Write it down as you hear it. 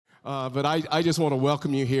But I just want to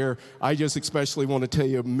welcome you here. I just especially want to tell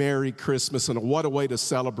you Merry Christmas, and what a way to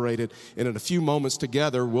celebrate it. And in a few moments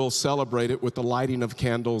together, we'll celebrate it with the lighting of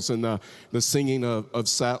candles and the singing of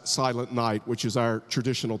Silent Night, which is our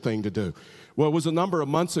traditional thing to do. Well, it was a number of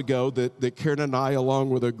months ago that Karen and I, along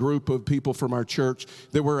with a group of people from our church,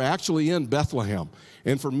 that were actually in Bethlehem.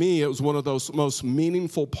 And for me, it was one of those most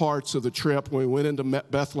meaningful parts of the trip when we went into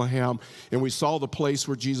Bethlehem and we saw the place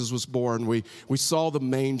where Jesus was born. We saw the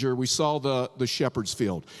manger. We saw the shepherd's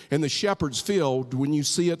field. And the shepherd's field, when you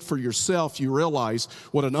see it for yourself, you realize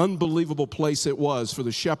what an unbelievable place it was for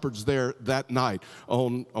the shepherds there that night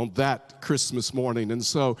on that Christmas morning. And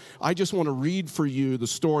so I just want to read for you the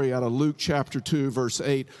story out of Luke chapter 2, verse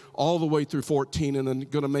 8, all the way through 14, and then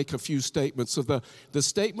going to make a few statements of the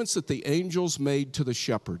statements that the angels made to the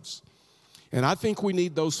shepherds. And I think we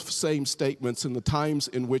need those same statements in the times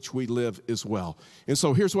in which we live as well. And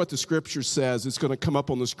so here's what the scripture says. It's going to come up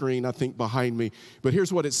on the screen, I think, behind me. But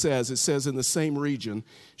here's what it says. It says, in the same region,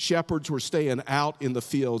 shepherds were staying out in the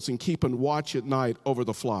fields and keeping watch at night over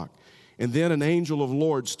the flock. And then an angel of the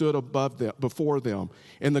Lord stood before them,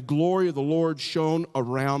 and the glory of the Lord shone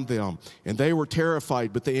around them, and they were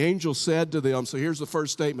terrified. But the angel said to them, so here's the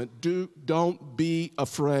first statement, don't be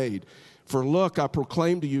afraid. For look, I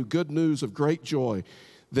proclaim to you good news of great joy,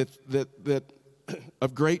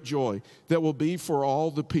 of great joy that will be for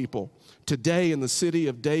all the people. Today in the city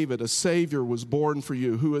of David, a Savior was born for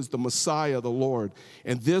you, who is the Messiah, the Lord.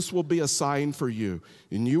 And this will be a sign for you.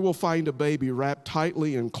 And you will find a baby wrapped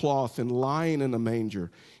tightly in cloth and lying in a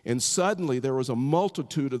manger. And suddenly there was a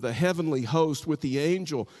multitude of the heavenly host with the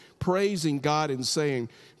angel praising God and saying,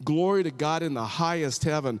 glory to God in the highest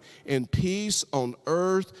heaven, and peace on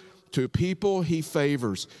earth to people he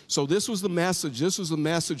favors. So this was the message. This was the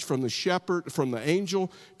message from the shepherd, from the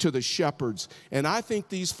angel to the shepherds. And I think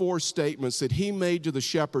these four statements that he made to the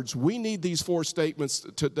shepherds, we need these four statements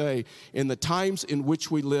today in the times in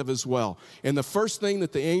which we live as well. And the first thing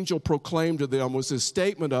that the angel proclaimed to them was this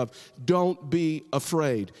statement of, don't be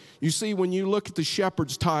afraid. You see, when you look at the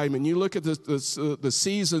shepherd's time and you look at the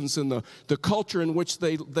seasons and the culture in which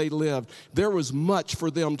they lived, there was much for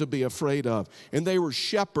them to be afraid of. And they were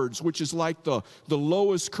shepherds, which is like the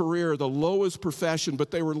lowest career, the lowest profession,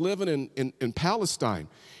 but they were living in Palestine.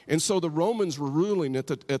 And so the Romans were ruling at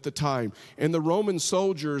the time, and the Roman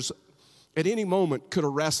soldiers at any moment could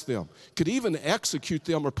arrest them, could even execute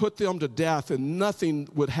them or put them to death, and nothing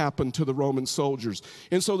would happen to the Roman soldiers.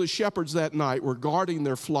 And so the shepherds that night were guarding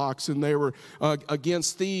their flocks, and they were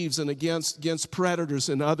against thieves and against predators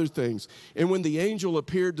and other things. And when the angel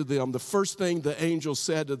appeared to them, the first thing the angel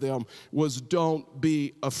said to them was, don't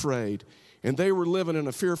be afraid. And they were living in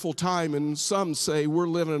a fearful time, and some say we're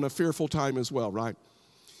living in a fearful time as well, right?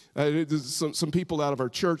 Some people out of our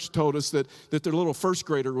church told us that their little first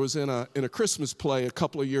grader was in a Christmas play a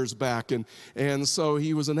couple of years back, and so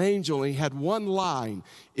he was an angel, and he had one line,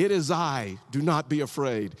 it is I, do not be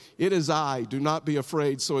afraid. It is I, do not be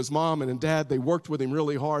afraid. So his mom and dad, they worked with him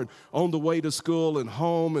really hard on the way to school and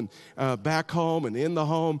home and back home and in the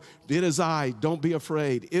home. It is I, don't be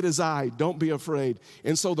afraid. It is I, don't be afraid.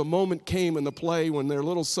 And so the moment came in the play when their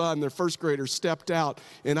little son, their first grader, stepped out,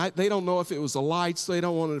 and they don't know if it was the lights, they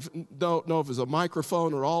don't know if it was a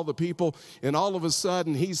microphone or all the people, and all of a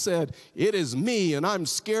sudden he said, it is me, and I'm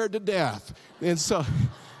scared to death. And so,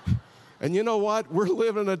 and you know what? We're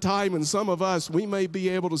living in a time, and some of us, we may be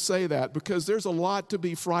able to say that because there's a lot to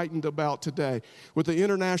be frightened about today with the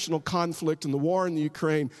international conflict and the war in the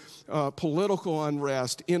Ukraine, political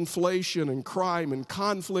unrest, inflation and crime and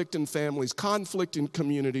conflict in families, conflict in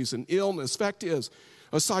communities and illness. Fact is,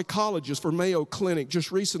 a psychologist for Mayo Clinic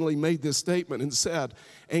just recently made this statement and said,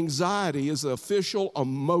 anxiety is the official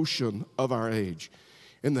emotion of our age.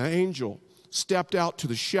 And the angel stepped out to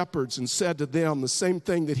the shepherds and said to them the same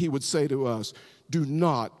thing that he would say to us, do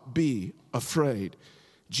not be afraid.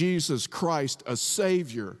 Jesus Christ, a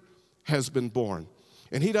Savior, has been born.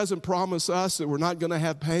 And he doesn't promise us that we're not going to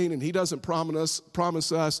have pain, and he doesn't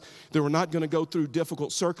promise us that we're not going to go through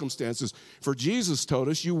difficult circumstances. For Jesus told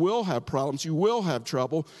us, you will have problems, you will have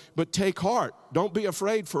trouble, but take heart. Don't be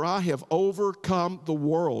afraid, for I have overcome the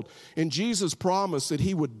world. And Jesus promised that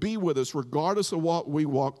he would be with us regardless of what we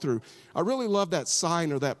walk through. I really love that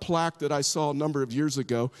sign or that plaque that I saw a number of years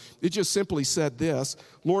ago. It just simply said this,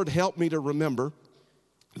 Lord, help me to remember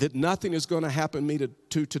that nothing is going to happen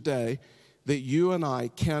to today that you and I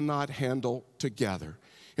cannot handle together.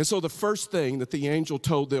 And so the first thing that the angel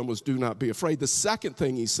told them was, do not be afraid. The second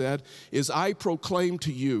thing he said is, I proclaim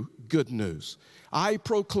to you good news. I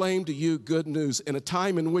proclaim to you good news in a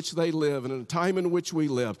time in which they live and in a time in which we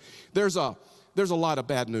live. There's a lot of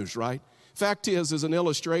bad news, right? Fact is, as an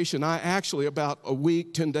illustration, I actually, about a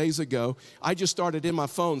week, 10 days ago, I just started in my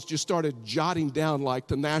phones, just started jotting down like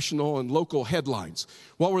the national and local headlines.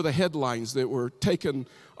 What were the headlines that were taking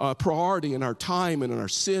priority in our time and in our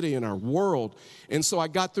city and our world? And so I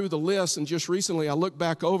got through the list, and just recently I looked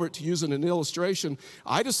back over it to use it in an illustration.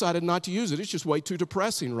 I decided not to use it. It's just way too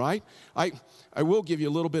depressing, right? I will give you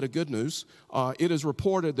a little bit of good news. It is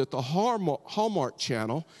reported that the Hallmark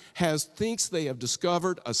Channel thinks they have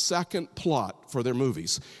discovered a second plot for their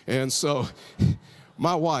movies. And so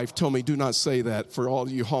my wife told me, do not say that for all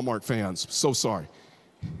you Hallmark fans. So sorry.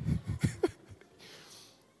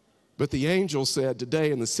 But the angel said, today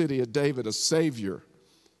in the city of David, a Savior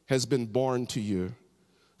has been born to you,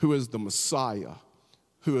 who is the Messiah,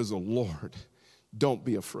 who is the Lord. Don't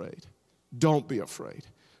be afraid. Don't be afraid.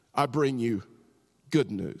 I bring you good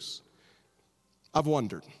news. I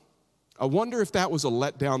wonder if that was a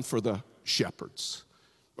letdown for the shepherds.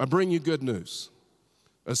 I bring you good news.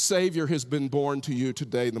 A Savior has been born to you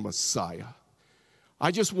today, the Messiah. I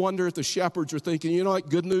just wonder if the shepherds are thinking, you know what,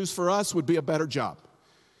 good news for us would be a better job.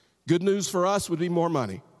 Good news for us would be more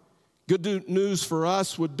money. Good news for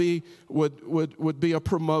us would be a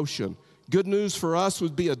promotion. Good news for us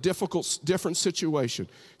would be a different situation.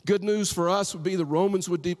 Good news for us would be the Romans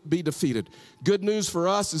would be defeated. Good news for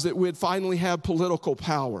us is that we'd finally have political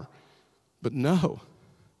power. But no.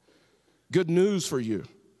 Good news for you,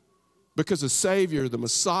 because a Savior, the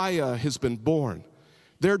Messiah, has been born.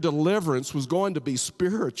 Their deliverance was going to be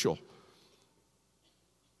spiritual.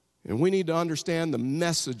 And we need to understand the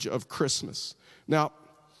message of Christmas. Now,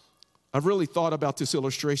 I've really thought about this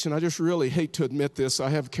illustration. I just really hate to admit this.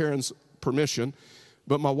 I have Karen's permission,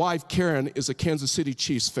 but my wife, Karen, is a Kansas City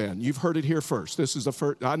Chiefs fan. You've heard it here first. This is the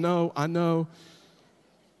first. I know.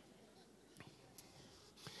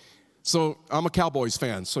 So I'm a Cowboys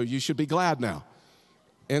fan, so you should be glad now.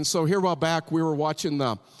 And so here a while back, we were watching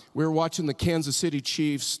the Kansas City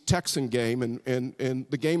Chiefs Texan game, and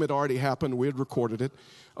the game had already happened. We had recorded it.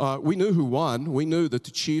 We knew who won. We knew that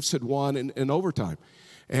the Chiefs had won in overtime.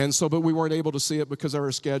 And so, but we weren't able to see it because of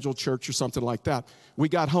our scheduled church or something like that. We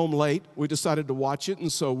got home late. We decided to watch it, and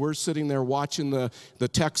so we're sitting there watching the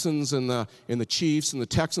Texans and the Chiefs, and the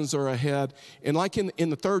Texans are ahead. And like in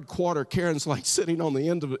the third quarter, Karen's like sitting on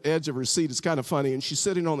the edge of her seat. It's kind of funny, and she's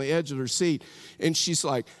sitting on the edge of her seat, and she's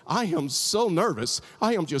like, I am so nervous.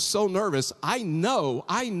 I am just so nervous. I know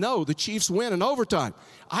the Chiefs win in overtime.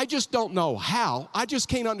 I just don't know how. I just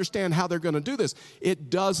can't understand how they're going to do this. It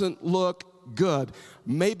doesn't look good.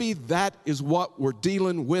 Maybe that is what we're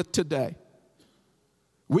dealing with today.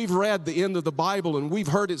 We've read the end of the Bible, and we've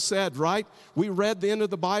heard it said, right? We read the end of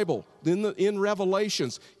the Bible in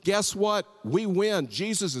Revelations. Guess what? We win.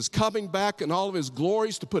 Jesus is coming back in all of his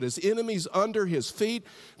glories to put his enemies under his feet.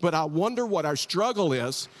 But I wonder what our struggle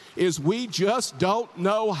is we just don't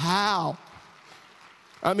know how.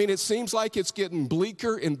 I mean, it seems like it's getting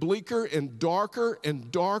bleaker and bleaker and darker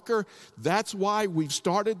and darker. That's why we've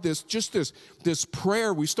started this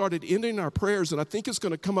prayer. We started ending our prayers, and I think it's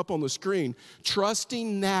going to come up on the screen.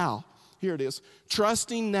 Trusting now. Here it is.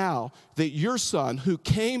 Trusting now that your Son who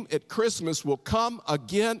came at Christmas will come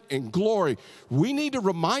again in glory. We need to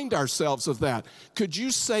remind ourselves of that. Could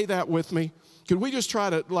you say that with me? Could we just try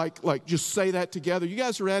to like just say that together? You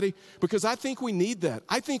guys ready? Because I think we need that.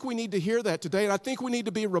 I think we need to hear that today, and I think we need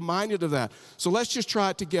to be reminded of that. So let's just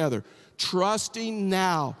try it together. Trusting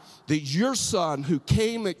now that your Son who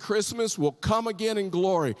came at Christmas will come again in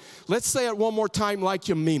glory. Let's say it one more time like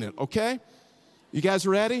you mean it, okay? You guys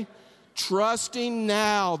ready? Trusting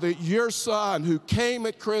now that your Son who came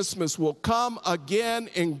at Christmas will come again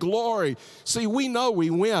in glory. See, we know we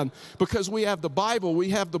win because we have the Bible, we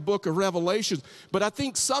have the book of Revelations, but I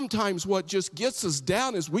think sometimes what just gets us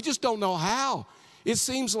down is we just don't know how. It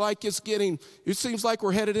seems like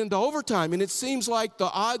we're headed into overtime, and it seems like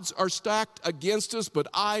the odds are stacked against us, but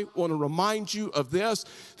I want to remind you of this,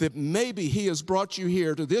 that maybe he has brought you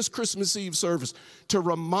here to this Christmas Eve service to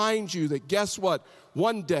remind you that guess what?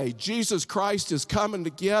 One day, Jesus Christ is coming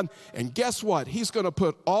again, and guess what? He's going to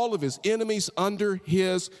put all of his enemies under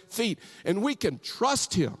his feet, and we can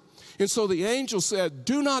trust him. And so the angel said,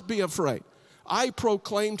 do not be afraid. I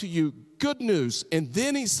proclaim to you good news. And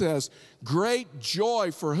then he says, great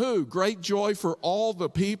joy for who? Great joy for all the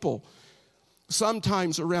people.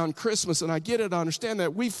 Sometimes around Christmas, and I get it, I understand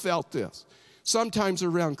that, we've felt this. Sometimes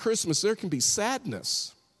around Christmas, there can be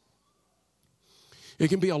sadness. It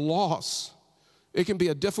can be a loss. It can be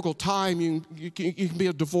a difficult time. You can be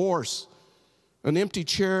a divorce, an empty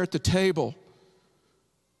chair at the table.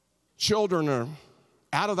 Children are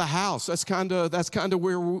out of the house. That's kind of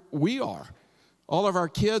where we are. All of our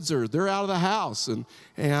kids they're out of the house.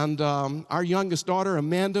 And our youngest daughter,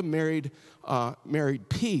 Amanda, married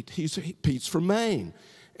Pete. Pete's from Maine.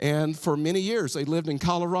 And for many years, they lived in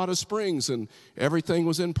Colorado Springs, and everything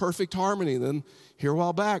was in perfect harmony. Then here a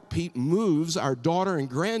while back, Pete moves our daughter and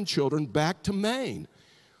grandchildren back to Maine.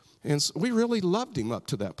 And so we really loved him up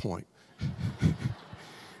to that point.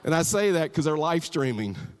 And I say that because they're live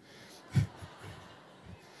streaming.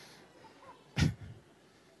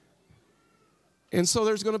 And so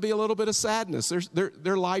there's going to be a little bit of sadness.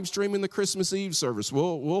 They're live streaming the Christmas Eve service.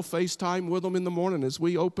 We'll FaceTime with them in the morning as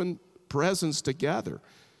we open presents together.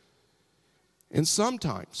 And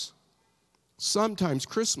sometimes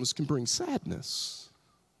Christmas can bring sadness.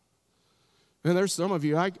 And there's some of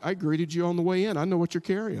you, I greeted you on the way in. I know what you're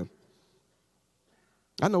carrying.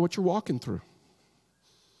 I know what you're walking through.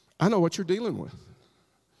 I know what you're dealing with.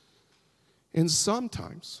 And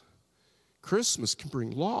sometimes Christmas can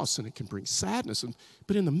bring loss and it can bring sadness.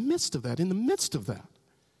 But in the midst of that,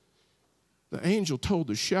 the angel told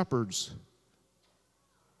the shepherds,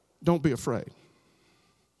 don't be afraid.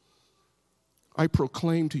 I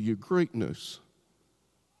proclaim to you great news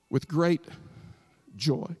with great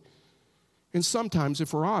joy. And sometimes,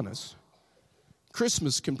 if we're honest,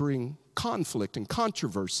 Christmas can bring conflict and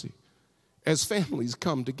controversy as families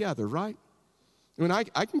come together, right? I mean,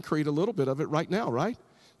 I can create a little bit of it right now, right?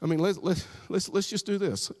 I mean, let's just do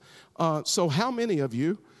this. So how many of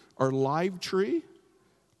you are live tree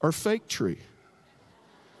or fake tree?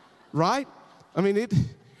 Right? I mean,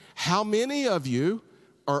 how many of you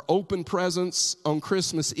are open presents on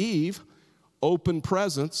Christmas Eve, open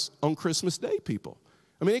presents on Christmas Day people?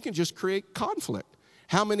 I mean, it can just create conflict.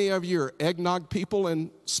 How many of you are eggnog people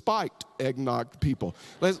and spiked eggnog people?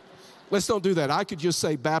 Let's don't do that. I could just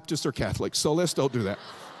say Baptist or Catholic, so let's don't do that.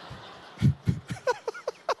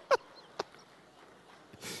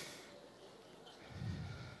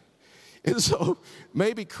 And so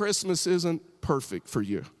maybe Christmas isn't perfect for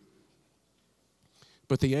you.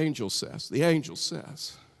 But the angel says,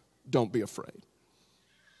 don't be afraid.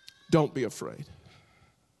 Don't be afraid.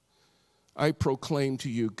 I proclaim to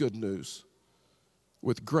you good news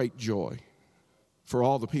with great joy for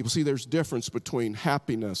all the people. See, there's difference between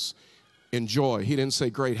happiness and joy. He didn't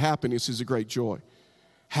say great happiness, he said great joy.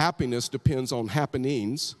 Happiness depends on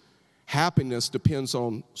happenings. Happiness depends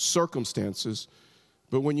on circumstances.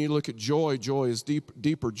 But when you look at joy, joy is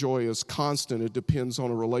deeper. Joy is constant. It depends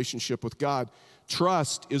on a relationship with God.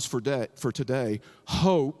 Trust is for today.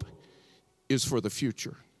 Hope is for the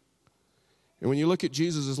future. And when you look at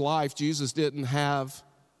Jesus' life, Jesus didn't have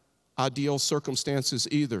ideal circumstances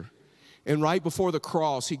either. And right before the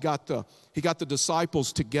cross, he got the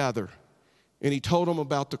disciples together, and he told them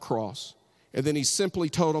about the cross. And then he simply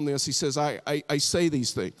told them this. He says, I say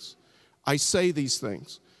these things. I say these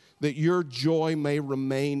things, that your joy may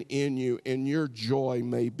remain in you and your joy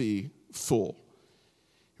may be full.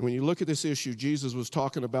 And when you look at this issue, Jesus was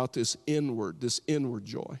talking about this inward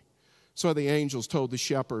joy. So the angels told the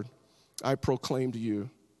shepherd, I proclaim to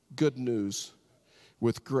you good news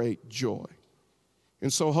with great joy.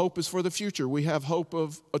 And so hope is for the future. We have hope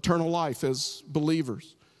of eternal life as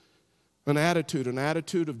believers. An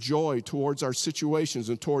attitude of joy towards our situations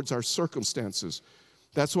and towards our circumstances.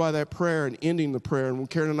 That's why that prayer and ending the prayer, and when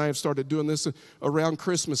Karen and I have started doing this around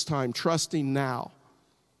Christmas time, trusting now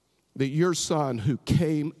that your son who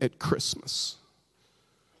came at Christmas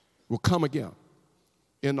will come again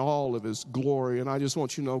in all of his glory. And I just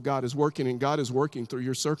want you to know God is working, and God is working through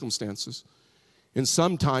your circumstances. And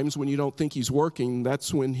sometimes when you don't think he's working,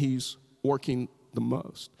 that's when he's working the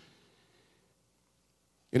most.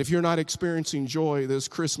 And if you're not experiencing joy this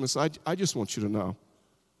Christmas, I just want you to know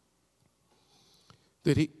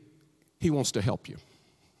that he wants to help you.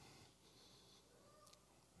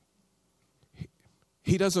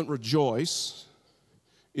 He doesn't rejoice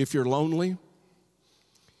if you're lonely.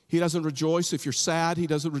 He doesn't rejoice if you're sad. He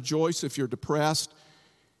doesn't rejoice if you're depressed.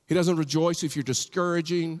 He doesn't rejoice if you're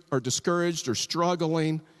discouraged or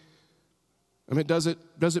struggling. I mean, does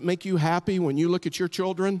it make you happy when you look at your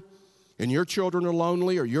children and your children are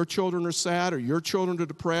lonely, or your children are sad, or your children are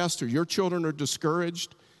depressed, or your children are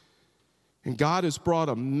discouraged? And God has brought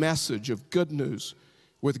a message of good news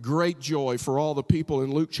with great joy for all the people.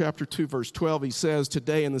 In Luke chapter 2, verse 12, he says,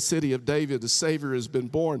 today in the city of David, the Savior has been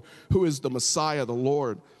born, who is the Messiah, the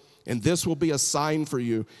Lord. And this will be a sign for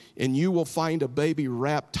you, and you will find a baby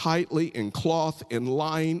wrapped tightly in cloth and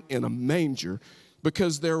lying in a manger,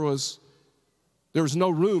 because there was no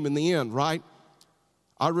room in the inn, right?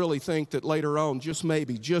 I really think that later on, just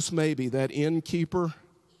maybe, that innkeeper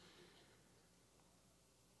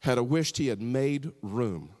had wished he had made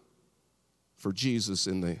room for Jesus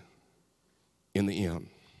in in the end.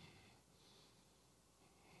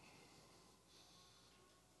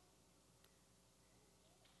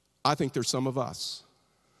 I think there's some of us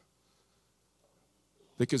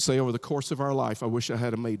that could say over the course of our life, I wish I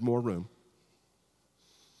had made more room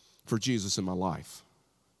for Jesus in my life,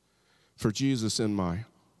 for Jesus in my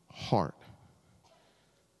heart.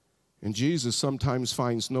 And Jesus sometimes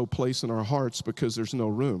finds no place in our hearts because there's no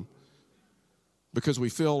room, because we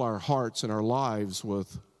fill our hearts and our lives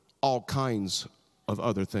with all kinds of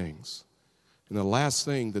other things. And the last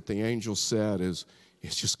thing that the angel said is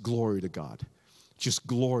just glory to God. Just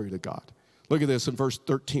glory to God. Look at this in verse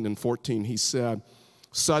 13 and 14. He said,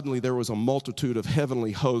 suddenly there was a multitude of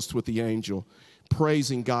heavenly hosts with the angel,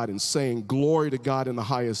 praising God and saying, glory to God in the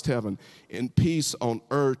highest heaven, and peace on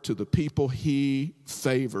earth to the people he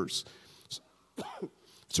favors.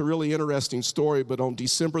 It's a really interesting story, but on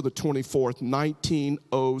December the 24th,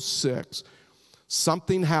 1906,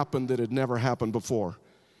 something happened that had never happened before.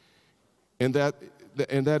 And that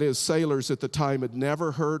is, sailors at the time had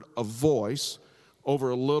never heard a voice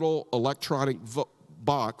over a little electronic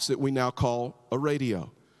box that we now call a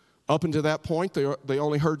radio. Up until that point, they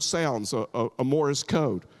only heard sounds, a Morse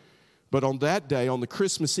code. But on that day, on the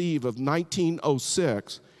Christmas Eve of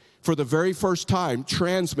 1906, for the very first time,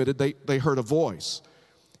 transmitted, they heard a voice.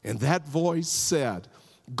 And that voice said,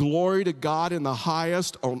 glory to God in the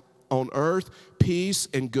highest on earth, peace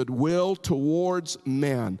and goodwill towards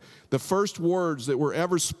men. The first words that were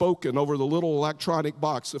ever spoken over the little electronic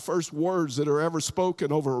box, the first words that are ever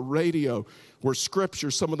spoken over a radio were Scripture,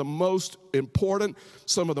 some of the most important,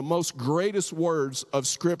 some of the most greatest words of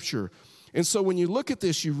Scripture. And so when you look at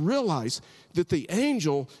this, you realize that the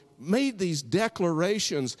angel made these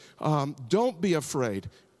declarations. Don't be afraid.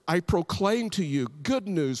 I proclaim to you good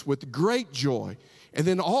news with great joy. And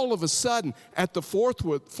then all of a sudden, at the fourth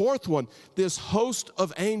one, this host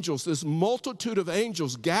of angels, this multitude of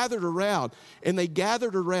angels gathered around, and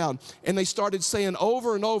they started saying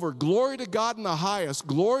over and over, glory to God in the highest,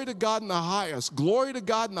 glory to God in the highest, glory to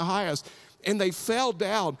God in the highest. And they fell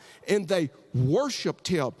down and they worshiped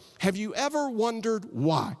him. Have you ever wondered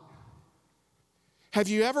why? Have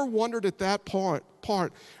you ever wondered at that part?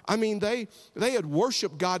 I mean, they had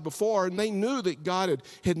worshiped God before, and they knew that God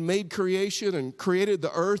had made creation and created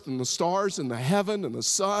the earth and the stars and the heaven and the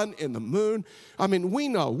sun and the moon. I mean, we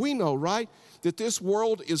know, right? That this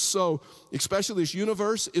world is so, especially this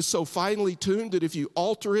universe, is so finely tuned that if you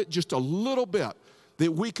alter it just a little bit,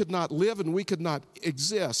 that we could not live and we could not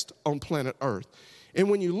exist on planet Earth. And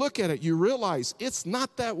when you look at it, you realize it's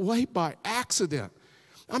not that way by accident.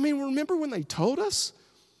 I mean, remember when they told us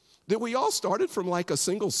that we all started from like a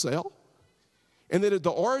single cell? And that at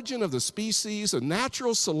the origin of the species, a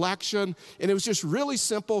natural selection, and it was just really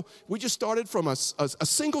simple. We just started from a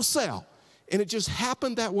single cell. And it just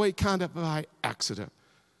happened that way kind of by accident.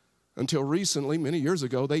 Until recently, many years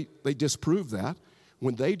ago, they disproved that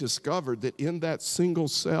when they discovered that in that single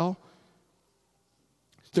cell,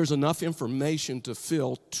 there's enough information to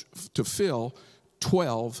fill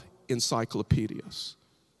 12 encyclopedias.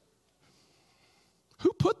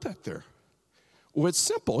 Who put that there? Well, it's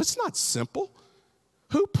simple. It's not simple.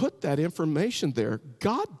 Who put that information there?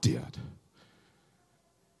 God did.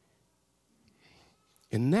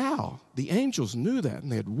 And now the angels knew that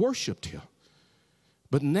and they had worshiped him.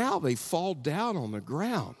 But now they fall down on the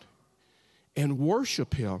ground and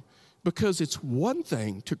worship him, because it's one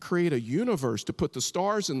thing to create a universe, to put the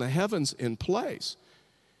stars in the heavens in place.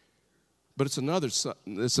 But it's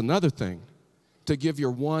another thing to give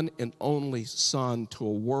your one and only Son to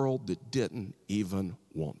a world that didn't even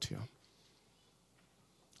want him.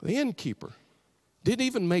 The innkeeper didn't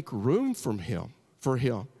even make room for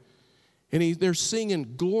him. And they're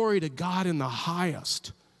singing glory to God in the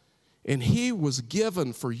highest. And he was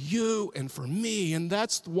given for you and for me. And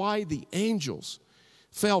that's why the angels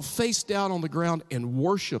fell face down on the ground and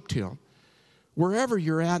worshiped him. Wherever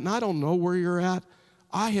you're at, and I don't know where you're at,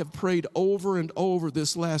 I have prayed over and over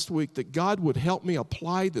this last week that God would help me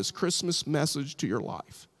apply this Christmas message to your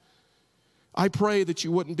life. I pray that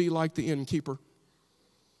you wouldn't be like the innkeeper,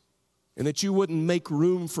 and that you wouldn't make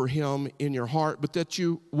room for him in your heart, but that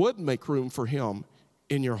you would make room for him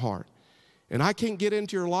in your heart. And I can't get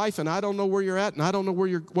into your life, and I don't know where you're at, and I don't know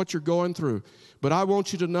what you're going through. But I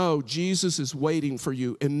want you to know Jesus is waiting for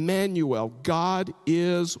you. Emmanuel, God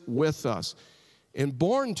is with us. And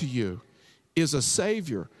born to you is a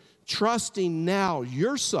Savior, trusting now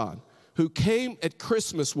your Son, who came at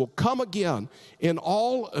Christmas, will come again in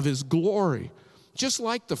all of his glory. Just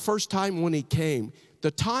like the first time when he came,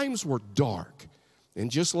 the times were dark.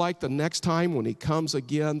 And just like the next time when he comes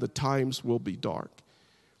again, the times will be dark.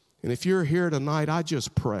 And if you're here tonight, I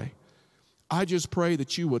just pray. I just pray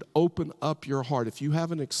that you would open up your heart. If you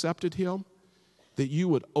haven't accepted him, that you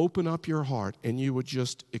would open up your heart and you would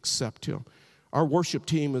just accept him. Our worship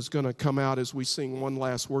team is going to come out as we sing one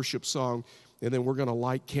last worship song, and then we're going to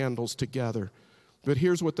light candles together. But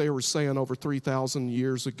here's what they were saying over 3,000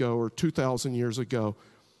 years ago or 2,000 years ago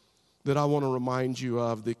that I want to remind you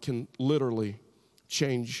of that can literally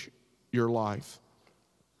change your life.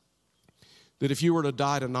 That if you were to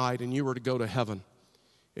die tonight and you were to go to heaven,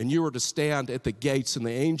 and you were to stand at the gates and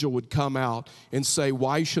the angel would come out and say,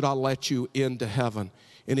 why should I let you into heaven?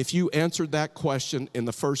 And if you answered that question in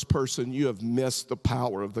the first person, you have missed the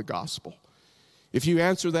power of the gospel. If you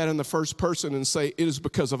answer that in the first person and say, it is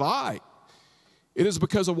because of I, it is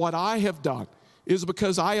because of what I have done, it is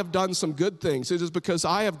because I have done some good things, it is because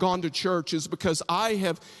I have gone to church, it is because I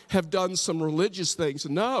have done some religious things.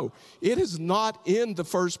 No, it is not in the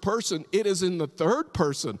first person, it is in the third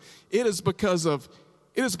person. It is because of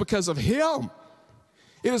him.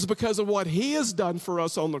 It is because of what he has done for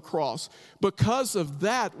us on the cross. Because of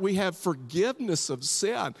that, we have forgiveness of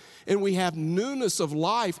sin, and we have newness of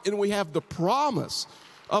life, and we have the promise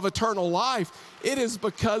of eternal life. It is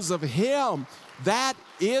because of him. That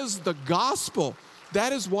is the gospel.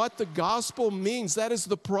 That is what the gospel means. That is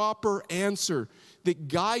the proper answer that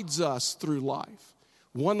guides us through life.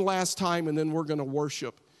 One last time, and then we're going to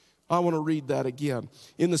worship. I want to read that again.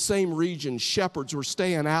 In the same region, shepherds were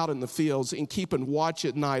staying out in the fields and keeping watch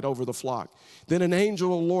at night over the flock. Then an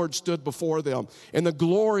angel of the Lord stood before them, and the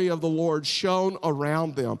glory of the Lord shone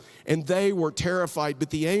around them, and they were terrified.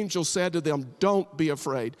 But the angel said to them, don't be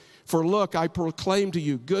afraid, for look, I proclaim to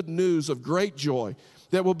you good news of great joy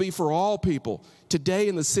that will be for all people. Today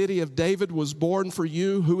in the city of David was born for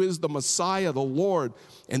you, who is the Messiah, the Lord,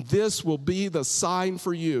 and this will be the sign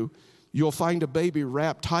for you. You'll find a baby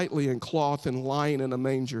wrapped tightly in cloth and lying in a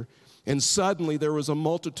manger. And suddenly there was a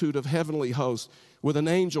multitude of heavenly hosts with an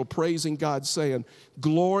angel praising God, saying,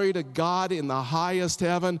 glory to God in the highest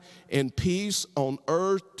heaven and peace on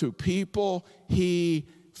earth to people he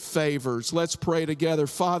favors. Let's pray together.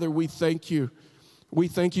 Father, we thank you. We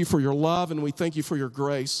thank you for your love and we thank you for your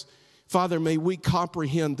grace. Father, may we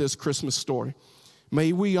comprehend this Christmas story.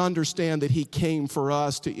 May we understand that he came for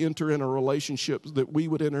us to enter in a relationship, that we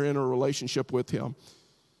would enter in a relationship with him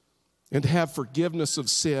and to have forgiveness of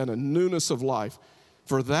sin and newness of life.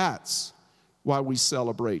 For that's why we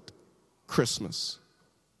celebrate Christmas.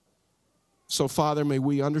 So, Father, may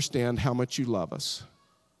we understand how much you love us,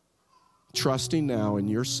 trusting now in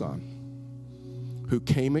your Son, who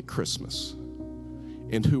came at Christmas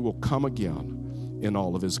and who will come again in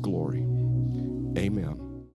all of his glory. Amen.